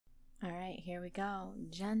here we go.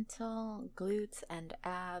 Gentle glutes and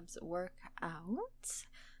abs workout.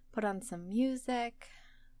 Put on some music,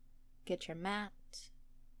 get your mat,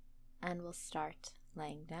 and we'll start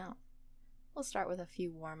laying down. We'll start with a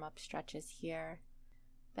few warm-up stretches here.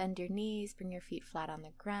 Bend your knees, bring your feet flat on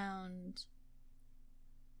the ground,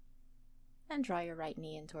 and draw your right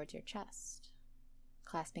knee in towards your chest.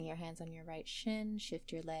 Clasping your hands on your right shin,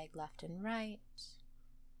 shift your leg left and right.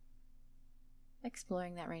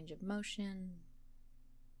 Exploring that range of motion.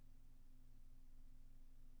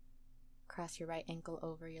 Cross your right ankle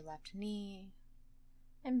over your left knee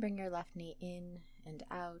and bring your left knee in and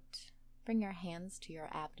out. Bring your hands to your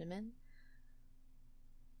abdomen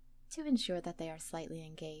to ensure that they are slightly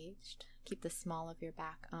engaged. Keep the small of your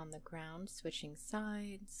back on the ground, switching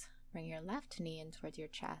sides. Bring your left knee in towards your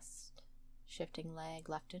chest, shifting leg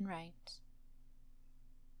left and right.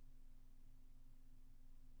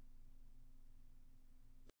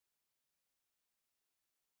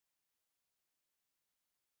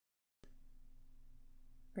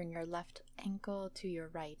 Bring your left ankle to your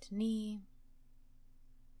right knee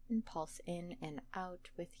and pulse in and out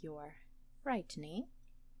with your right knee,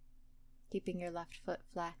 keeping your left foot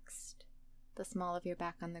flexed, the small of your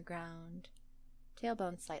back on the ground,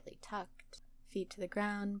 tailbone slightly tucked, feet to the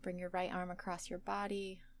ground. Bring your right arm across your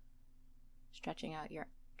body, stretching out your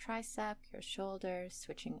tricep, your shoulders,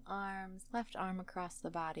 switching arms, left arm across the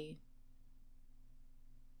body.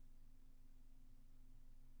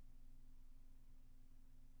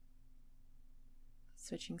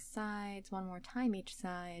 Switching sides, one more time each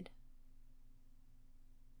side.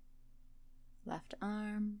 Left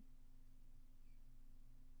arm.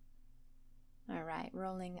 All right,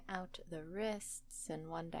 rolling out the wrists in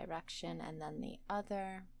one direction and then the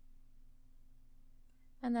other.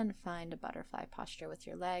 And then find a butterfly posture with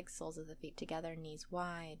your legs, soles of the feet together, knees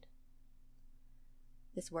wide.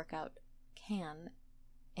 This workout can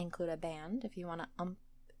include a band if you want to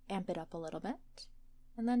amp it up a little bit.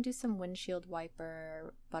 And then do some windshield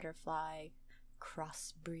wiper, butterfly,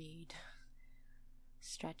 crossbreed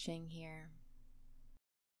stretching here.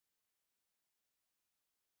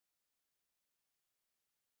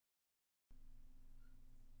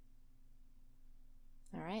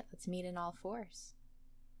 All right, let's meet in all fours.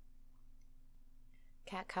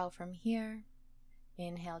 Cat-cow from here.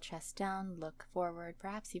 Inhale, chest down, look forward,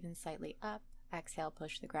 perhaps even slightly up. Exhale,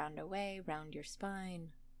 push the ground away, round your spine.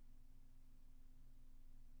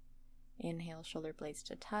 Inhale, shoulder blades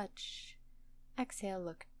to touch. Exhale,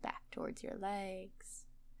 look back towards your legs.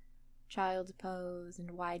 Child's pose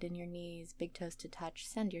and widen your knees, big toes to touch.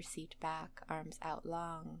 Send your seat back, arms out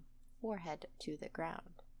long, forehead to the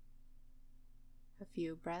ground. A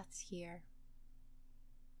few breaths here.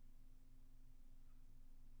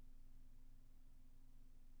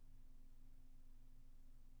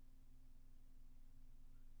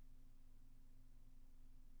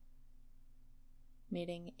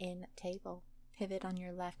 Meeting in table. Pivot on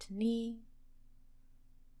your left knee,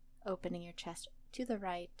 opening your chest to the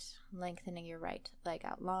right, lengthening your right leg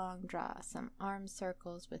out long. Draw some arm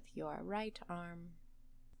circles with your right arm.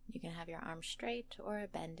 You can have your arm straight or a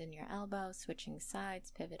bend in your elbow. Switching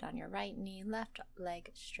sides, pivot on your right knee, left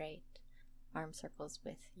leg straight. Arm circles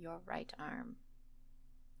with your right arm.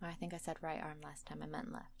 Oh, I think I said right arm last time, I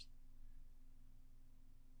meant left.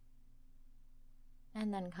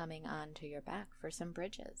 And then coming onto your back for some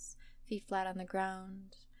bridges. Feet flat on the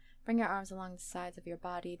ground. Bring your arms along the sides of your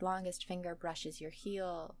body. Longest finger brushes your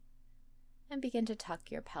heel. And begin to tuck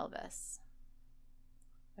your pelvis.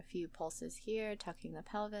 A few pulses here, tucking the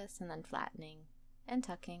pelvis and then flattening and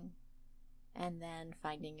tucking. And then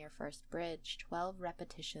finding your first bridge, 12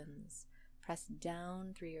 repetitions. Press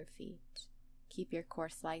down through your feet. Keep your core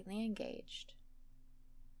slightly engaged.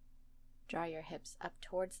 Draw your hips up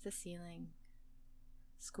towards the ceiling.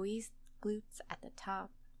 Squeeze glutes at the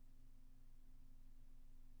top.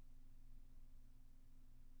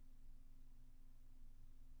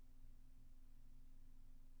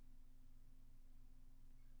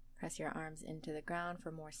 Press your arms into the ground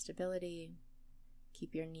for more stability.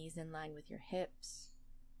 Keep your knees in line with your hips.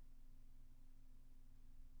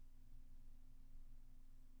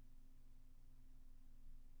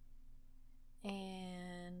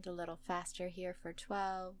 And a little faster here for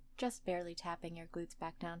 12, just barely tapping your glutes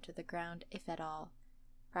back down to the ground, if at all.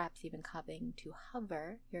 Perhaps even coming to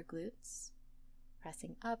hover your glutes,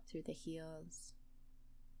 pressing up through the heels.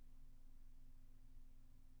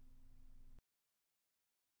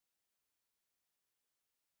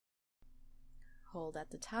 Hold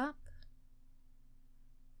at the top.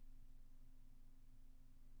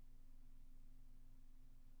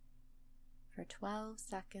 For 12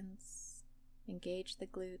 seconds. Engage the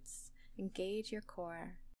glutes. Engage your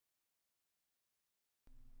core.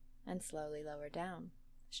 And slowly lower down.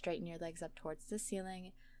 Straighten your legs up towards the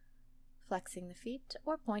ceiling, flexing the feet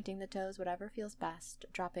or pointing the toes, whatever feels best,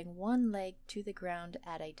 dropping one leg to the ground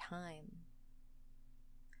at a time.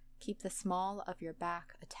 Keep the small of your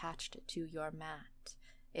back attached to your mat.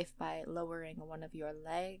 If by lowering one of your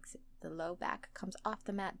legs, the low back comes off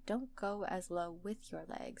the mat, don't go as low with your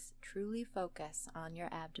legs. Truly focus on your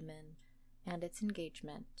abdomen and its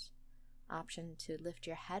engagement. Option to lift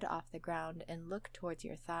your head off the ground and look towards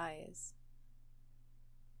your thighs.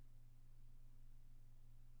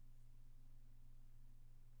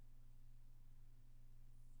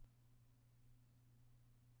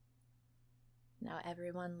 Now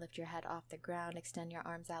everyone, lift your head off the ground, extend your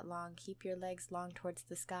arms out long, keep your legs long towards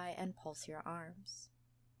the sky, and pulse your arms.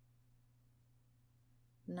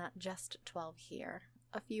 Not just 12 here,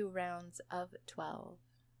 a few rounds of 12.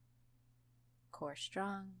 Core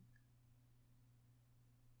strong.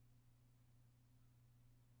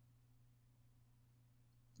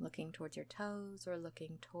 Looking towards your toes or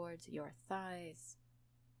looking towards your thighs.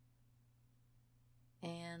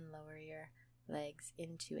 And lower your legs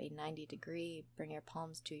into a 90 degree. Bring your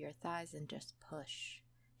palms to your thighs and just push.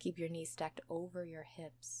 Keep your knees stacked over your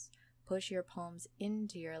hips. Push your palms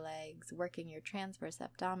into your legs, working your transverse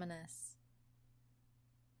abdominis.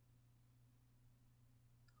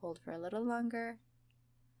 Hold for a little longer.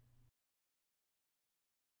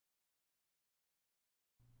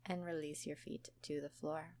 And release your feet to the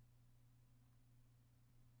floor.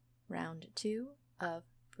 Round 2 of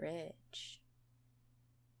bridge.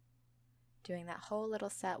 Doing that whole little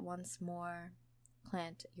set once more.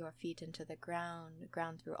 Plant your feet into the ground,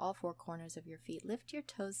 ground through all 4 corners of your feet. Lift your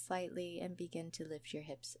toes slightly and begin to lift your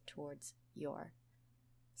hips towards your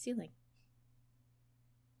ceiling.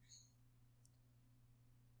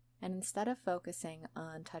 And instead of focusing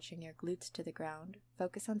on touching your glutes to the ground,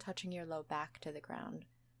 focus on touching your low back to the ground.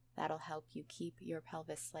 That'll help you keep your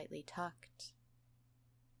pelvis slightly tucked.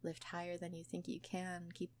 Lift higher than you think you can.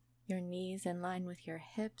 Keep your knees in line with your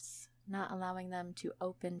hips, not allowing them to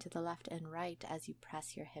open to the left and right as you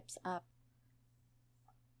press your hips up.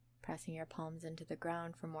 Pressing your palms into the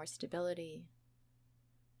ground for more stability.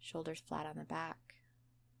 Shoulders flat on the back.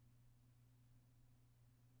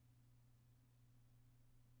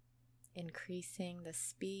 Increasing the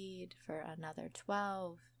speed for another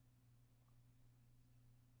 12.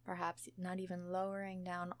 Perhaps not even lowering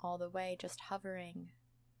down all the way, just hovering.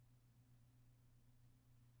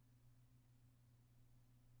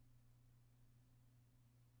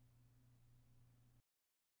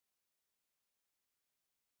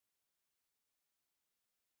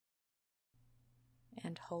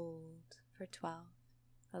 And hold for 12,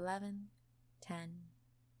 11, 10,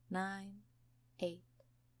 9, 8,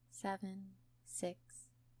 7, 6,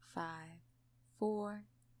 5, 4,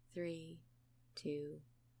 3, 2,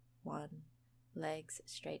 1. Legs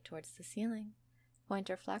straight towards the ceiling. Point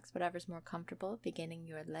or flex, whatever's more comfortable, beginning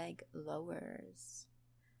your leg lowers.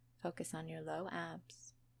 Focus on your low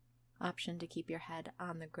abs. Option to keep your head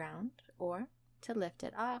on the ground or to lift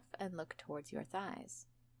it off and look towards your thighs.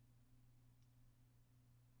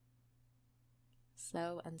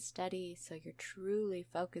 Slow and steady, so you're truly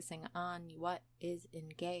focusing on what is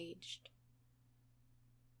engaged.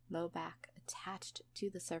 Low back attached to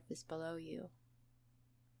the surface below you.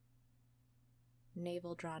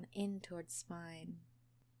 Navel drawn in towards spine.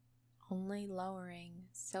 Only lowering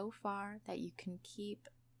so far that you can keep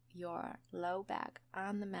your low back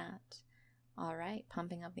on the mat. Alright,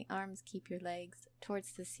 pumping up the arms, keep your legs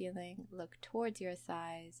towards the ceiling, look towards your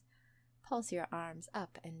thighs. Pulse your arms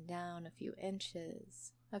up and down a few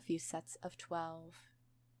inches, a few sets of 12.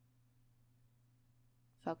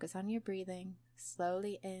 Focus on your breathing,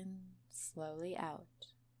 slowly in, slowly out.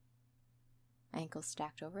 Ankles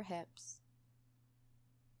stacked over hips.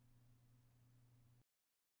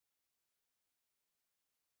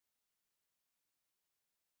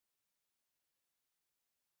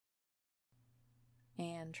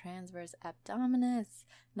 And transverse abdominis,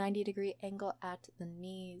 90-degree angle at the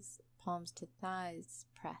knees, palms to thighs,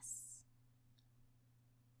 press.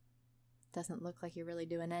 Doesn't look like you're really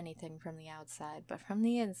doing anything from the outside, but from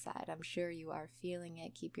the inside, I'm sure you are feeling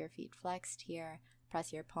it. Keep your feet flexed here,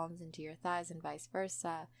 press your palms into your thighs and vice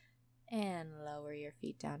versa, and lower your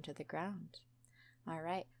feet down to the ground.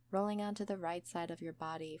 Alright, rolling onto the right side of your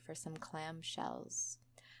body for some clamshells.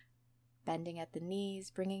 Bending at the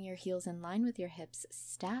knees, bringing your heels in line with your hips,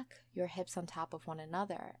 stack your hips on top of one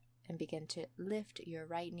another and begin to lift your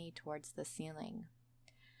right knee towards the ceiling.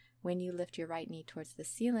 When you lift your right knee towards the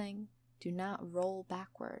ceiling, Do not roll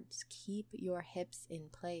backwards. Keep your hips in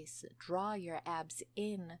place. Draw your abs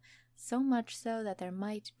in, so much so that there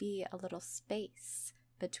might be a little space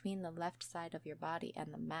between the left side of your body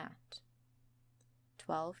and the mat.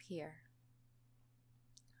 12 here.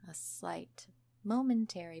 A slight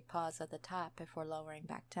momentary pause at the top before lowering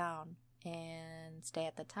back down. And stay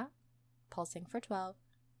at the top, pulsing for 12.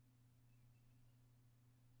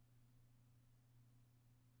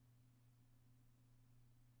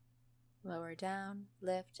 Lower down,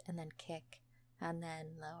 lift, and then kick, and then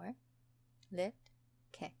lower, lift,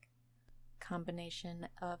 kick. Combination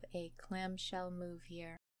of a clamshell move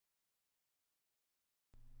here.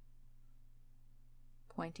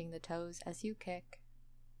 Pointing the toes as you kick.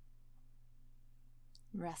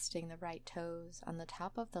 Resting the right toes on the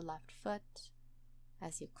top of the left foot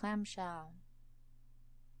as you clamshell.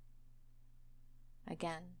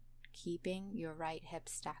 Again, keeping your right hip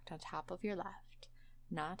stacked on top of your left,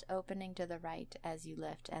 not opening to the right as you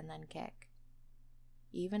lift and then kick,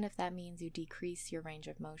 even if that means you decrease your range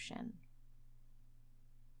of motion.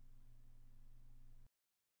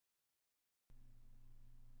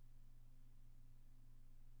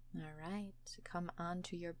 All right, come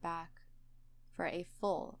onto your back for a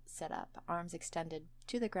full sit-up, arms extended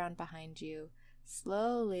to the ground behind you,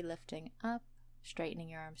 slowly lifting up, straightening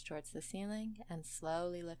your arms towards the ceiling, and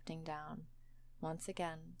slowly lifting down. Once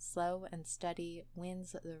again, slow and steady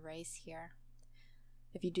wins the race here.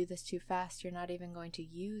 If you do this too fast, you're not even going to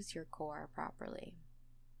use your core properly.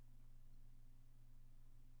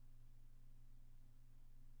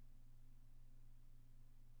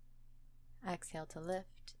 Exhale to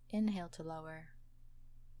lift, inhale to lower.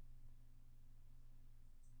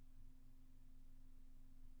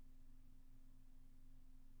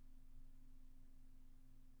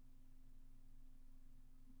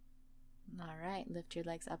 All right, lift your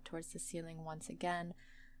legs up towards the ceiling once again.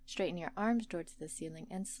 Straighten your arms towards the ceiling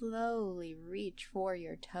and slowly reach for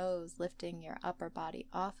your toes, lifting your upper body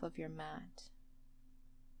off of your mat.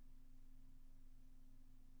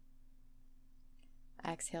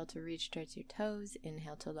 Exhale to reach towards your toes,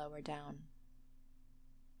 inhale to lower down.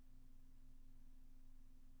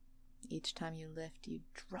 Each time you lift, you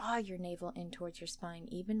draw your navel in towards your spine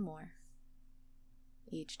even more.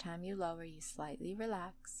 Each time you lower, you slightly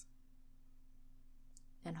relax.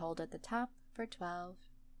 And hold at the top for 12.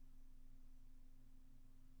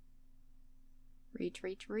 Reach,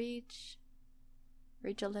 reach, reach.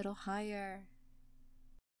 Reach a little higher.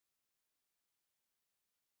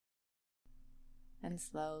 And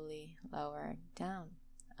slowly lower down.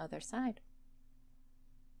 Other side.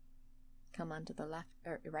 Come onto the left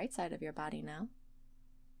or right side of your body now.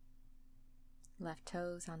 Left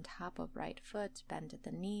toes on top of right foot, bend at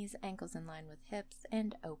the knees, ankles in line with hips,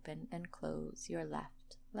 and open and close your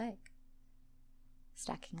left leg.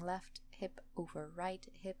 Stacking left hip over right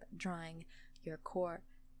hip, drawing your core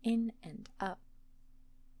in and up.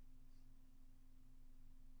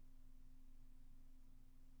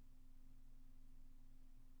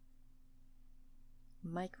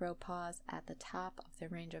 Micro pause at the top of the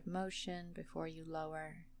range of motion before you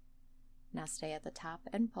lower. Now stay at the top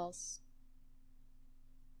and pulse.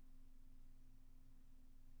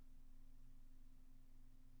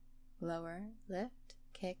 Lower, lift,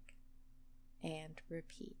 kick, and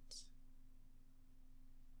repeat.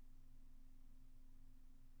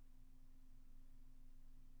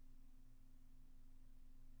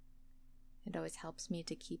 It always helps me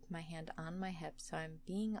to keep my hand on my hip, so I'm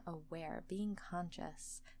being aware, being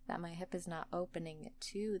conscious that my hip is not opening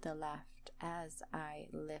to the left as I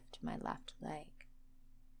lift my left leg.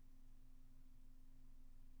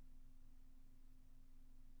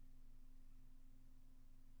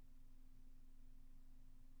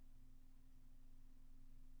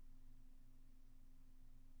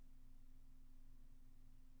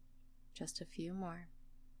 Just a few more.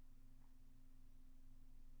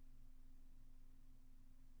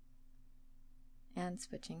 And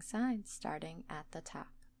switching sides, starting at the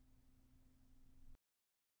top.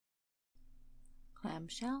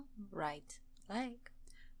 Clamshell, right leg.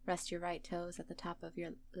 Rest your right toes at the top of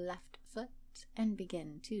your left foot and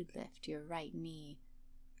begin to lift your right knee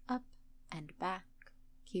up and back,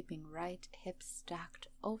 keeping right hip stacked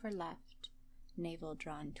over left, navel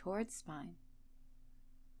drawn towards spine.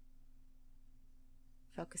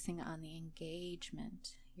 Focusing on the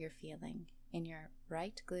engagement you're feeling in your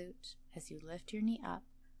right glute as you lift your knee up,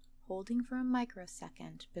 holding for a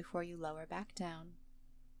microsecond before you lower back down.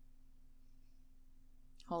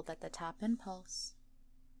 Hold at the top and pulse.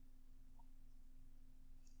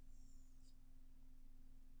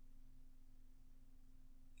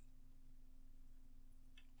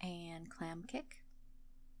 And clam kick.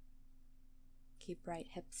 Keep right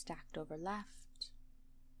hip stacked over left.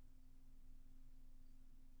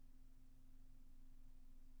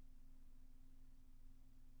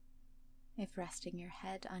 If resting your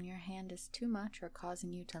head on your hand is too much or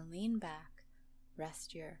causing you to lean back,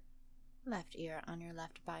 rest your left ear on your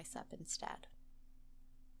left bicep instead.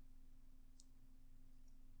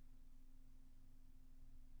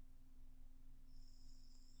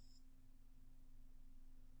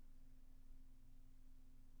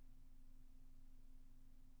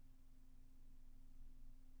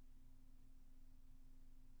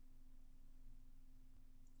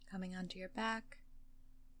 Coming onto your back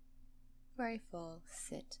for a full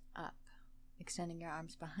sit up, extending your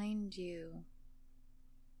arms behind you,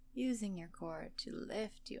 using your core to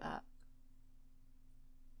lift you up,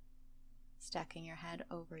 stacking your head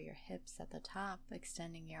over your hips at the top,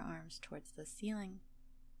 extending your arms towards the ceiling,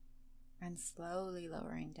 and slowly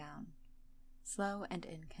lowering down. Slow and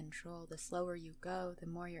in control. The slower you go, the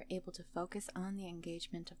more you're able to focus on the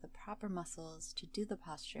engagement of the proper muscles to do the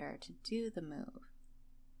posture, to do the move.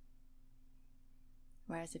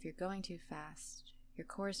 Whereas if you're going too fast, your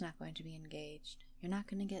core is not going to be engaged. You're not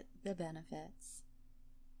going to get the benefits.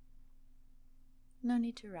 No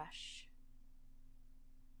need to rush.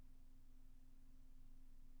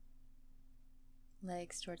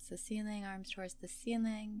 Legs towards the ceiling, arms towards the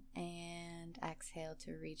ceiling, and exhale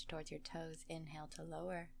to reach towards your toes. Inhale to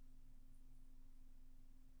lower.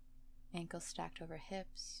 Ankles stacked over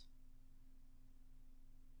hips.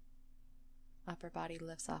 Upper body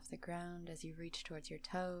lifts off the ground as you reach towards your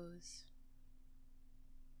toes.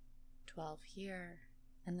 12 here,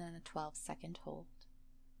 and then a 12-second hold.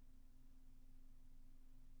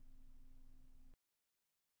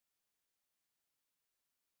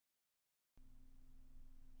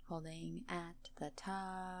 Holding at the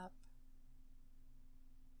top.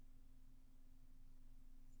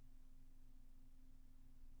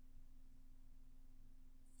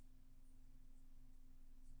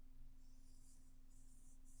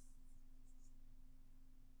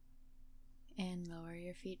 And lower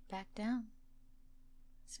your feet back down.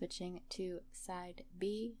 Switching to side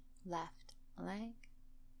B, left leg.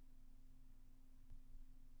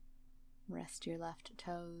 Rest your left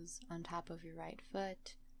toes on top of your right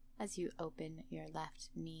foot as you open your left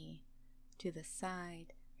knee to the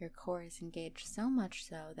side. Your core is engaged so much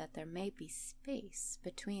so that there may be space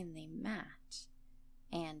between the mat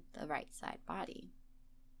and the right side body.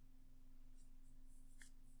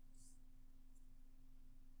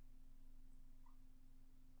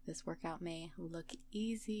 This workout may look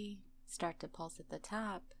easy, start to pulse at the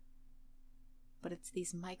top, but it's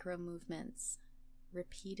these micro movements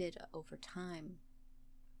repeated over time.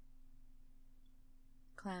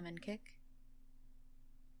 Climb and kick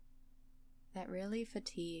that really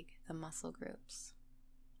fatigue the muscle groups.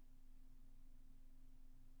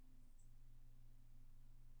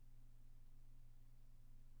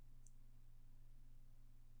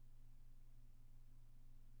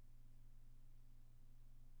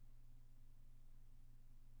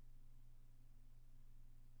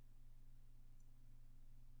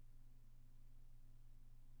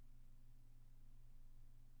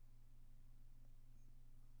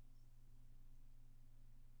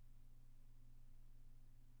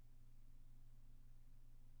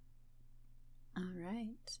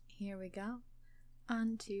 Alright, here we go.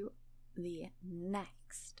 On to the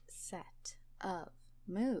next set of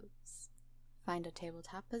moves. Find a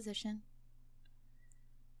tabletop position.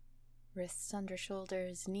 Wrists under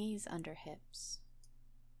shoulders, knees under hips.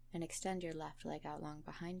 And extend your left leg out long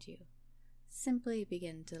behind you. Simply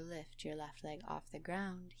begin to lift your left leg off the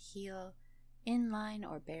ground, heel in line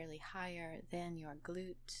or barely higher than your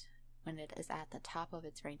glute. When it is at the top of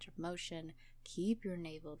its range of motion, keep your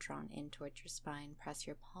navel drawn in towards your spine. Press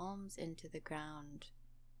your palms into the ground.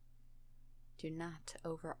 Do not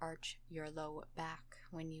overarch your low back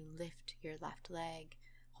when you lift your left leg.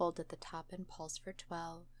 Hold at the top and pulse for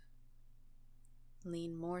 12.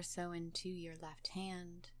 Lean more so into your left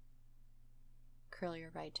hand. Curl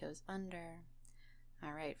your right toes under.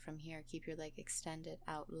 Alright, from here, keep your leg extended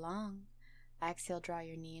out long. Exhale, draw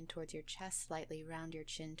your knee in towards your chest, slightly round your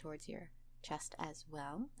chin towards your chest as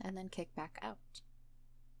well, and then kick back out.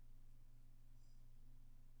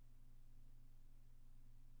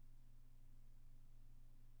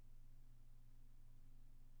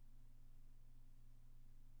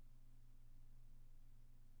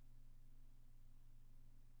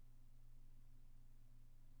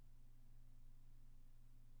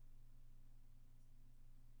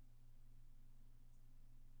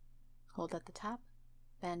 Hold at the top,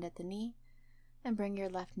 bend at the knee, and bring your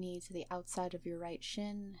left knee to the outside of your right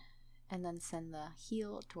shin, And then send the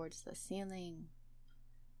heel towards the ceiling.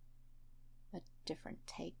 A different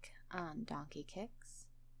take on donkey kicks.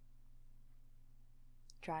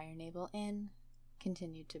 Draw your navel in.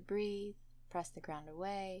 Continue to breathe. Press the ground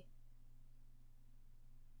away.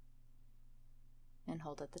 And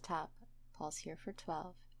hold at the top. Pulse here for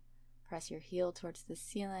 12. Press your heel towards the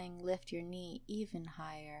ceiling. Lift your knee even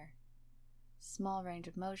higher. Small range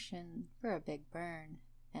of motion for a big burn.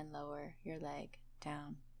 And lower your leg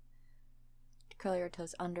down. Curl your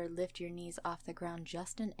toes under, lift your knees off the ground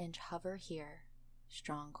just an inch, hover here.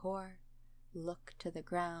 Strong core, look to the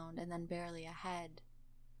ground and then barely ahead.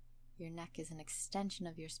 Your neck is an extension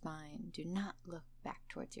of your spine. Do not look back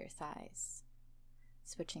towards your thighs.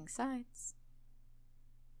 Switching sides.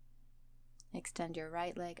 Extend your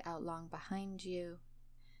right leg out long behind you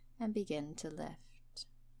and begin to lift.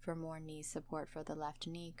 For more knee support for the left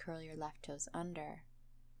knee, curl your left toes under.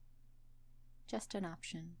 Just an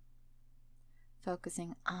option.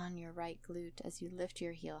 Focusing on your right glute as you lift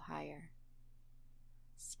your heel higher.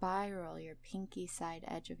 Spiral your pinky side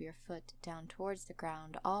edge of your foot down towards the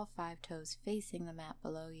ground, all 5 toes facing the mat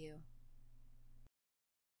below you.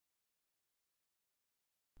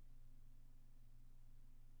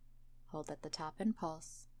 Hold at the top and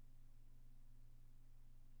pulse.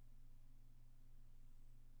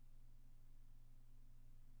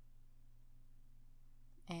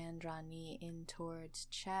 And draw knee in towards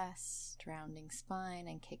chest, rounding spine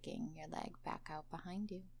and kicking your leg back out behind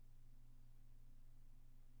you.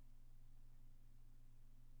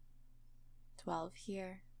 $12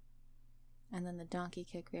 here, and then the donkey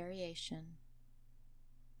kick variation.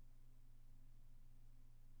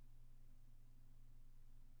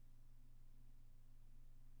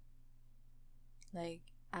 Leg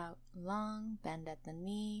out long, bend at the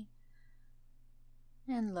knee,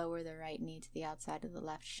 and lower the right knee to the outside of the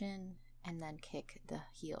left shin, and then kick the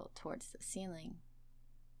heel towards the ceiling.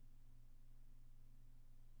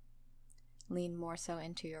 Lean more so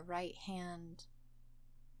into your right hand.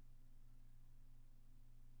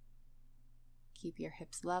 Keep your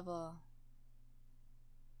hips level.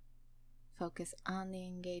 Focus on the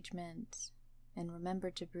engagement, and remember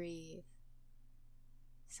to breathe.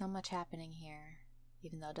 So much happening here,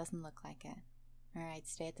 even though it doesn't look like it. Alright,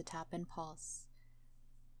 stay at the top and pulse.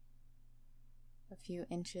 A few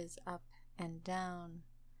inches up and down,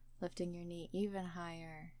 lifting your knee even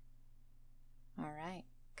higher. Alright,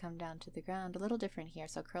 come down to the ground. A little different here,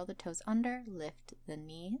 so curl the toes under, lift the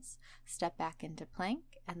knees, step back into plank,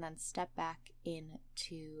 and then step back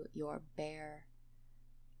into your bear.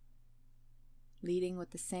 Leading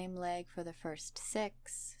with the same leg for the first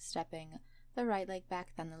 6, stepping the right leg back,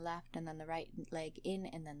 then the left, and then the right leg in,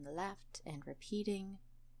 and then the left, and repeating.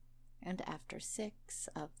 And after 6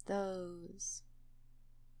 of those,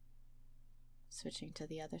 switching to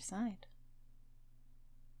the other side.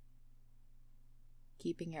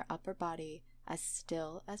 Keeping your upper body as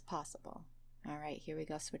still as possible. Alright, here we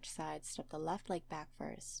go. Switch sides. Step the left leg back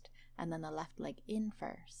first, and then the left leg in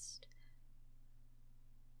first.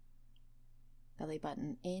 Belly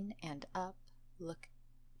button in and up. Look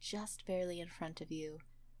just barely in front of you.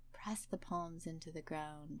 Press the palms into the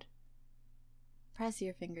ground. Press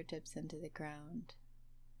your fingertips into the ground.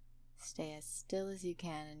 Stay as still as you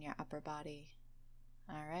can in your upper body.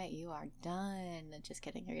 Alright, you are done. Just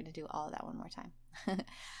kidding, you're going to do all of that one more time.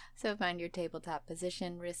 So find your tabletop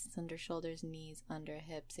position, wrists under shoulders, knees under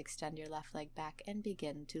hips. Extend your left leg back and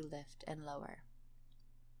begin to lift and lower.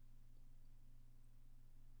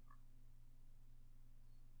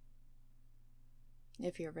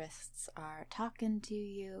 If your wrists are talking to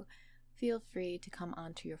you, feel free to come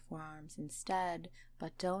onto your forearms instead,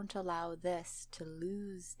 but don't allow this to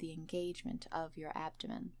lose the engagement of your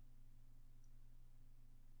abdomen.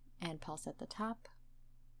 And pulse at the top.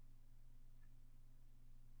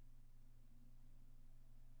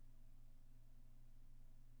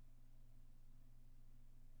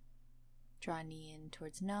 Draw knee in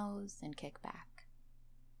towards nose and kick back.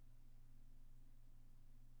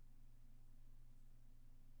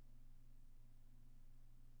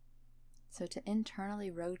 So to internally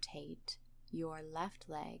rotate your left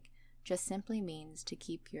leg just simply means to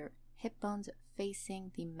keep your hip bones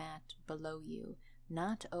facing the mat below you,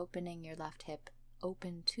 not opening your left hip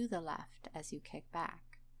open to the left as you kick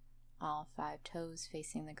back. All 5 toes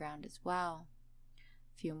facing the ground as well.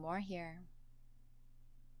 A few more here.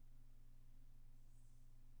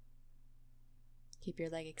 Keep your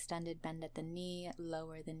leg extended, bend at the knee,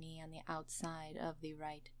 lower the knee on the outside of the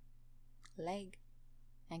right leg,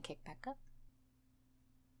 and kick back up.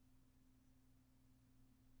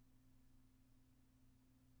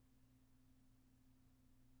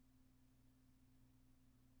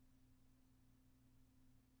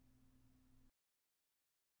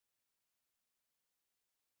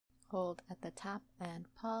 Hold at the top and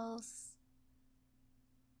pulse.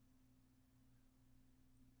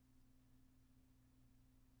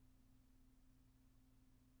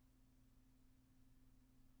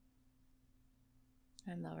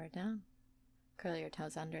 And lower down. Curl your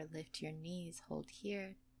toes under, lift your knees, hold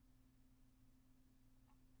here.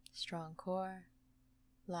 Strong core,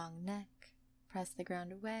 long neck, press the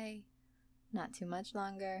ground away, not too much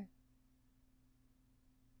longer.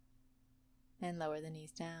 And lower the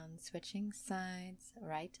knees down, switching sides,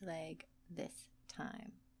 right leg this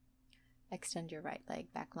time. Extend your right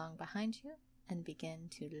leg back long behind you and begin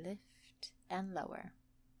to lift and lower.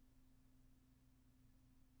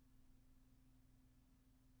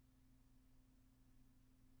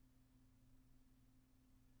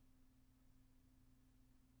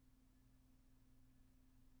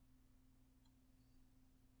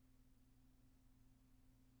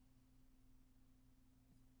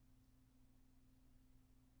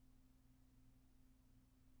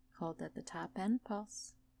 Hold at the top and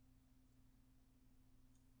pulse.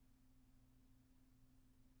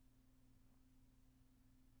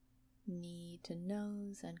 Knee to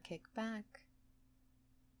nose and kick back.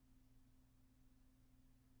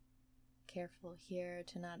 Careful here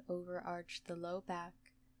to not overarch the low back.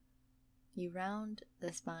 You round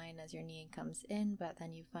the spine as your knee comes in, but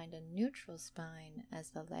then you find a neutral spine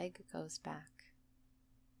as the leg goes back.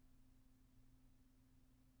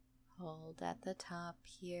 Hold at the top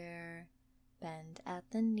here, bend at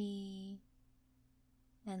the knee,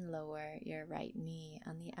 and lower your right knee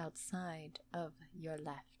on the outside of your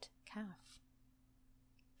left calf.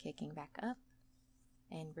 Kicking back up,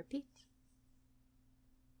 and repeat.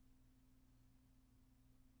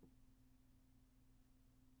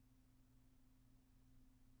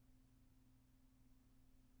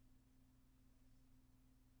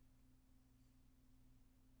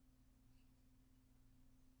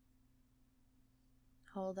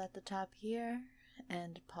 Hold at the top here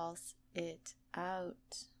and pulse it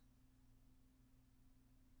out.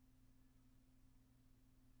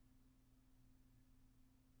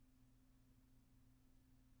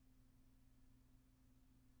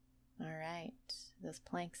 All right, those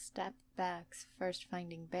plank step backs, first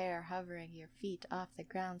finding bear, hovering your feet off the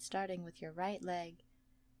ground, starting with your right leg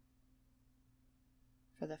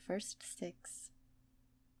for the first 6,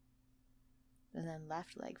 and then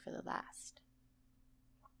left leg for the last.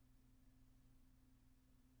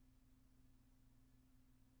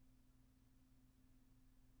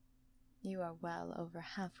 You are well over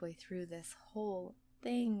halfway through this whole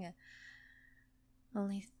thing.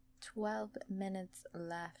 Only 12 minutes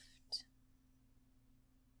left.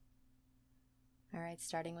 Alright,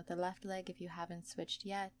 starting with the left leg if you haven't switched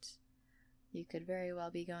yet. You could very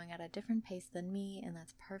well be going at a different pace than me, and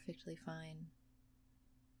that's perfectly fine.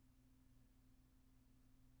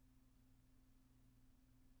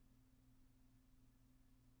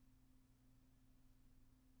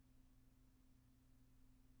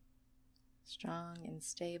 Strong and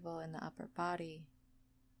stable in the upper body,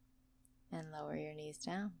 and lower your knees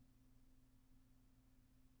down.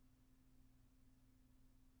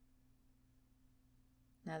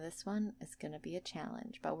 Now this one is going to be a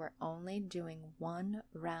challenge, but we're only doing 1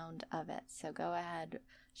 round of it. So go ahead,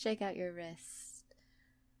 shake out your wrist,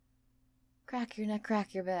 crack your neck,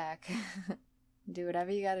 crack your back. Do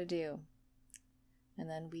whatever you got to do. And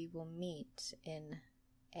then we will meet in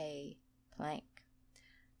a plank.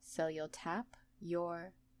 So you'll tap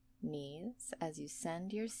your knees as you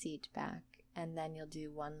send your seat back, and then you'll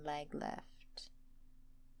do 1 leg lift.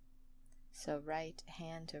 So right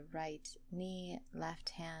hand to right knee, left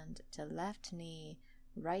hand to left knee,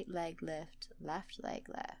 right leg lift, left leg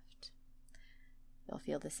lift. You'll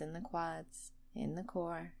feel this in the quads, in the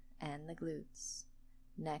core, and the glutes.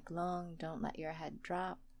 Neck long, don't let your head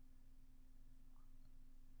drop.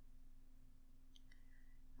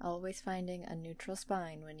 Always finding a neutral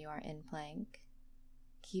spine when you are in plank,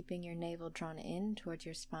 keeping your navel drawn in towards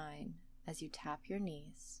your spine as you tap your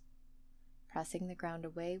knees, pressing the ground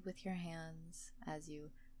away with your hands as you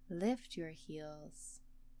lift your heels,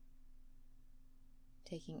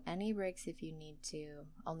 taking any breaks if you need to.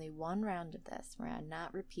 Only 1 round of this. We're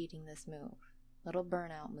not repeating this move. Little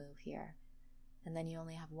burnout move here. And then you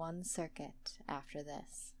only have 1 circuit after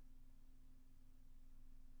this.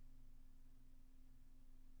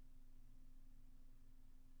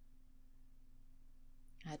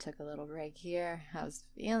 I took a little break here. I was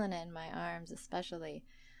feeling it in my arms especially.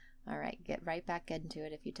 Alright, get right back into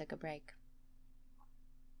it if you took a break.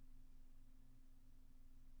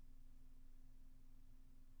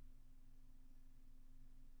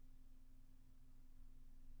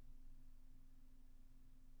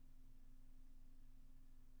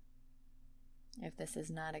 this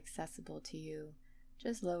is not accessible to you,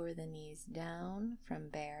 just lower the knees down from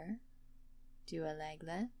bear, do a leg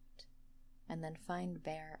lift, and then find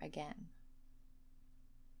bear again.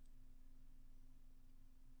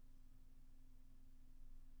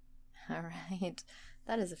 All right,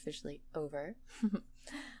 that is officially over.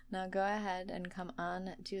 Now go ahead and come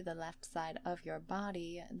on to the left side of your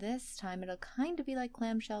body. This time it'll kind of be like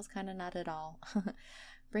clamshells, kind of not at all.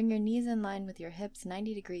 Bring your knees in line with your hips,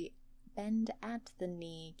 90-degree bend at the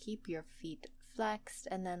knee. Keep your feet flexed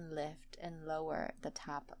and then lift and lower the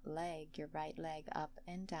top leg, your right leg up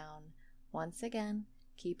and down. Once again,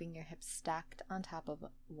 keeping your hips stacked on top of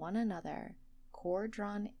one another, core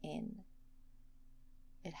drawn in.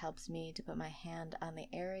 It helps me to put my hand on the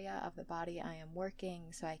area of the body I am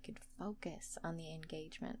working so I could focus on the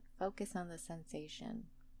engagement, focus on the sensation.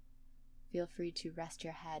 Feel free to rest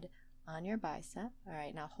your head on your bicep. All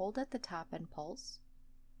right, now hold at the top and pulse.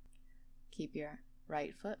 Keep your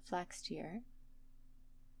right foot flexed here.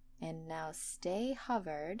 And now stay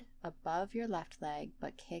hovered above your left leg,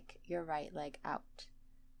 but kick your right leg out.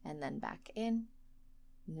 And then back in,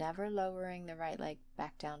 never lowering the right leg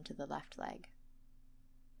back down to the left leg.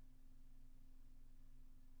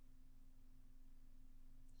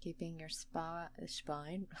 Keeping your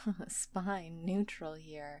spine neutral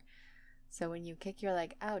here. So when you kick your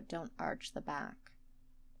leg out, don't arch the back.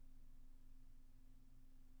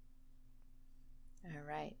 All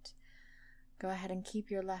right. Go ahead and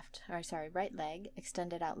keep your right leg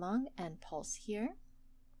extended out long and pulse here.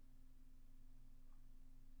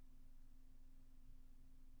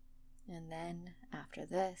 And then after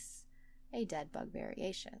this, a dead bug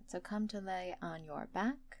variation. So come to lay on your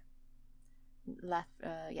back. Left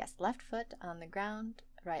foot on the ground,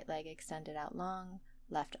 right leg extended out long,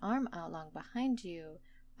 left arm out long behind you.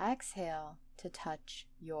 Exhale to touch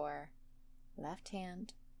your left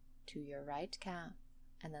hand to your right calf,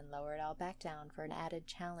 and then lower it all back down. For an added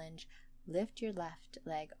challenge, lift your left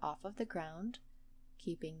leg off of the ground,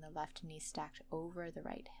 keeping the left knee stacked over the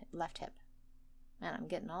left hip. Man, I'm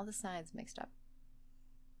getting all the sides mixed up.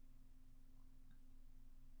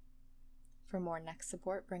 For more neck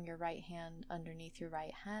support, bring your right hand underneath your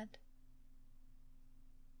right head.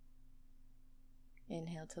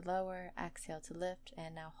 Inhale to lower, exhale to lift,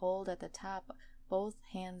 and now hold at the top, both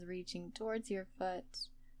hands reaching towards your foot.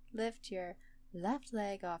 Lift your left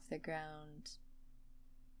leg off the ground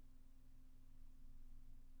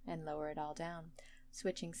and lower it all down.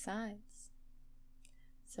 Switching sides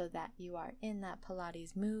so that you are in that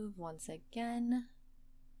Pilates move once again.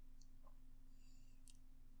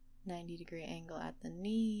 90-degree angle at the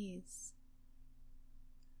knees.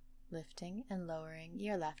 Lifting and lowering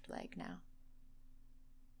your left leg now.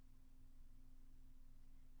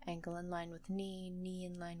 Ankle in line with knee, knee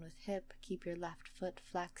in line with hip. Keep your left foot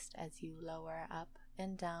flexed as you lower up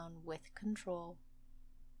and down with control.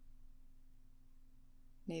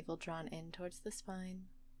 Navel drawn in towards the spine.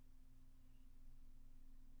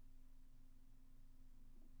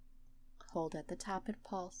 Hold at the top and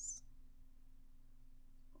pulse.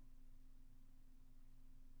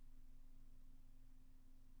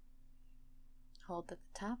 Hold at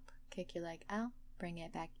the top, kick your leg out, bring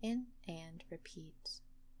it back in, and repeat.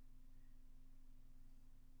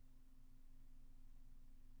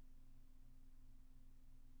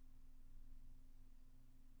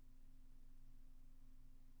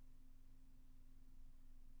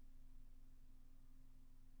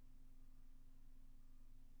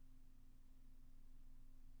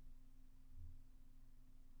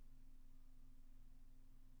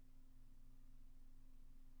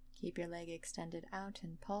 Keep your leg extended out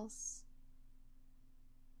and pulse.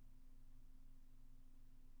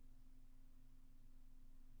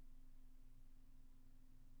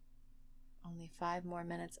 Only 5 more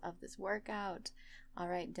minutes of this workout. All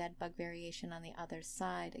right, dead bug variation on the other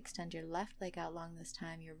side. Extend your left leg out long this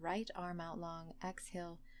time, your right arm out long.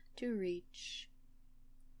 Exhale to reach.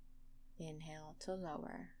 Inhale to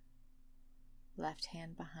lower. Left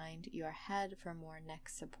hand behind your head for more neck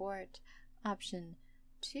support. Option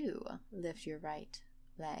 2, lift your right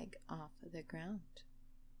leg off the ground.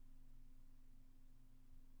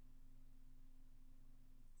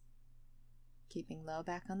 Keeping low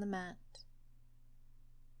back on the mat.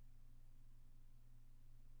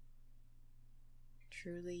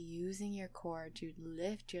 Truly using your core to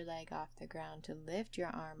lift your leg off the ground, to lift your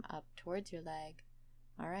arm up towards your leg.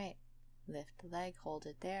 All right, lift the leg, hold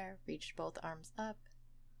it there, reach both arms up.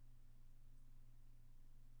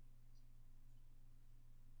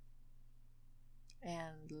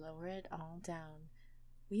 And lower it all down.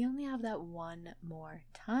 We only have that one more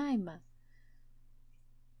time.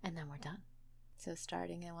 And then we're done. So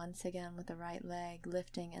starting once again with the right leg,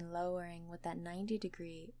 lifting and lowering with that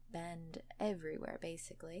 90-degree bend everywhere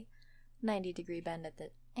basically. 90-degree bend at the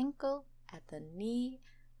ankle, at the knee,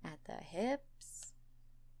 at the hips.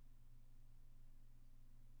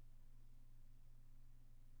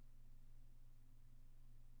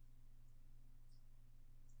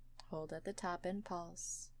 Hold at the top and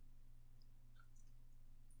pulse.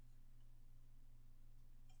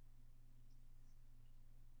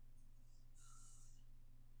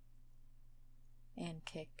 And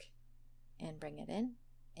kick and bring it in,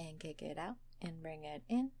 and kick it out and bring it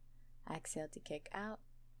in. Exhale to kick out.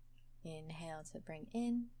 Inhale to bring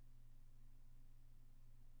in.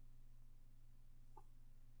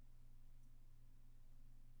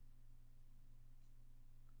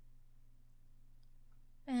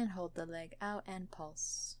 And hold the leg out and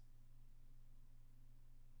pulse.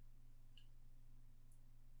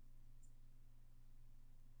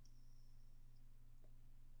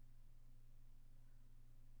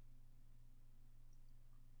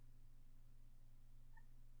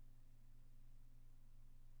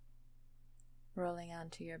 Rolling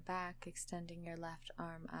onto your back, extending your left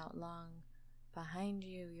arm out long. Behind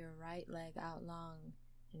you, your right leg out long.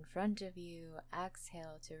 In front of you,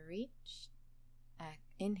 exhale to reach.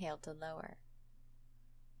 Inhale to lower.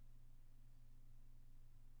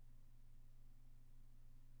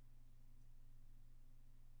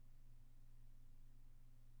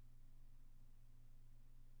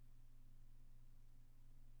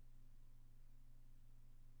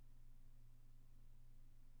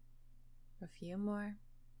 A few more.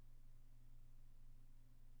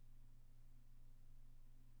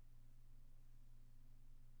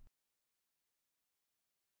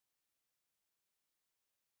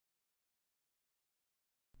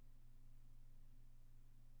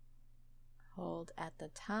 Hold at the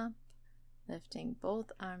top, lifting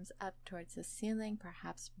both arms up towards the ceiling,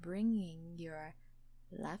 perhaps bringing your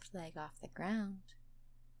left leg off the ground.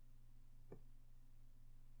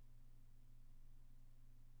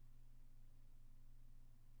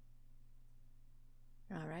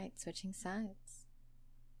 All right, switching sides.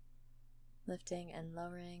 Lifting and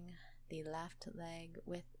lowering the left leg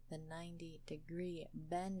with the 90-degree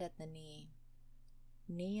bend at the knee.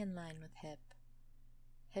 Knee in line with hip.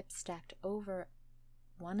 Hips stacked over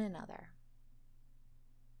one another.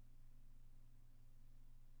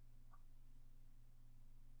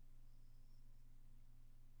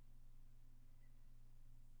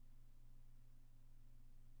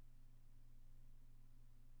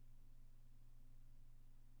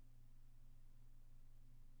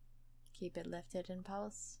 Keep it lifted and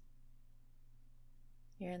pulse.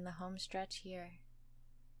 You're in the home stretch here.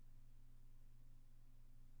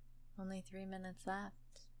 Only 3 minutes left.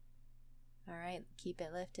 All right, keep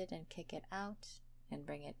it lifted and kick it out and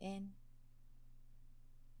bring it in.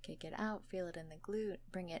 Kick it out, feel it in the glute.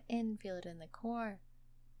 Bring it in, feel it in the core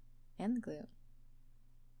and the glute.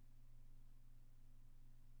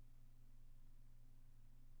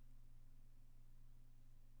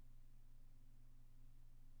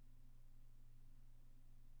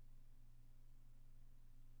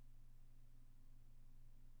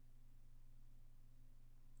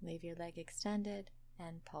 Leave your leg extended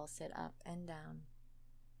and pulse it up and down.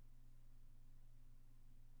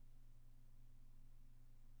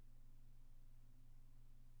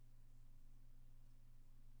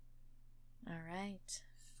 All right,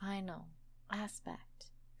 final aspect.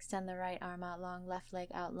 Extend the right arm out long, left leg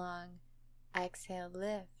out long. Exhale,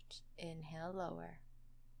 lift. Inhale, lower.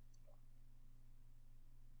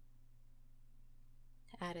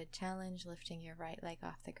 Added challenge, lifting your right leg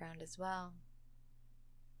off the ground as well.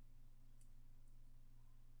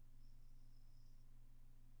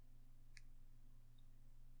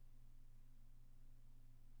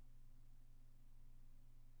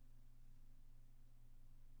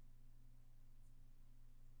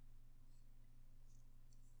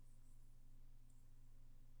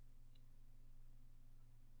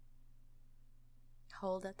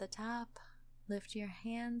 Hold at the top. Lift your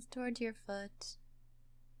hands towards your foot.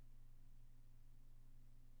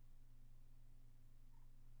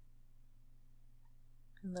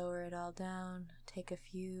 And lower it all down. Take a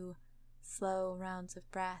few slow rounds of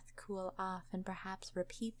breath, cool off, and perhaps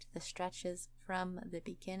repeat the stretches from the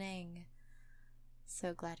beginning.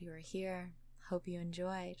 So glad you were here. Hope you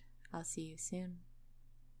enjoyed. I'll see you soon.